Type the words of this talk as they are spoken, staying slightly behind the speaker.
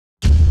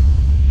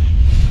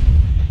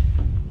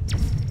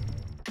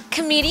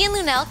Comedian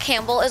Lunel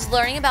Campbell is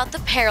learning about the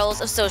perils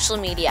of social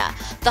media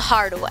the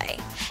hard way.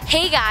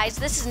 Hey guys,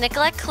 this is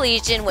Nicolette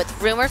Collegian with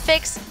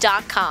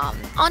RumorFix.com.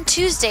 On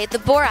Tuesday, the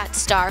Borat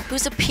star,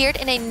 who's appeared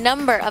in a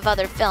number of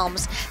other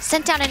films,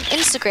 sent down an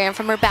Instagram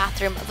from her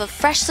bathroom of a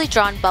freshly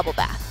drawn bubble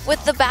bath.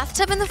 With the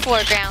bathtub in the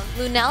foreground,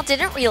 Lunel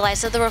didn't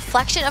realize that the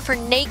reflection of her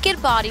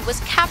naked body was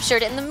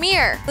captured in the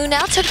mirror.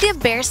 Lunel took the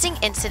embarrassing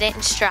incident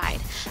in stride.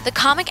 The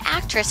comic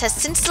actress has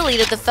since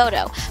deleted the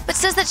photo, but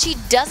says that she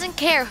doesn't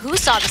care who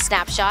saw the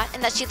snapshot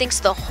and that she thinks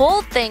the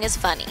whole thing is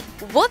funny.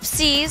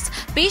 Whoopsies!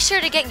 Be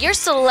sure to get your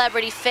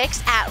celebrity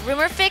fix at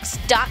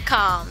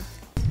RumorFix.com.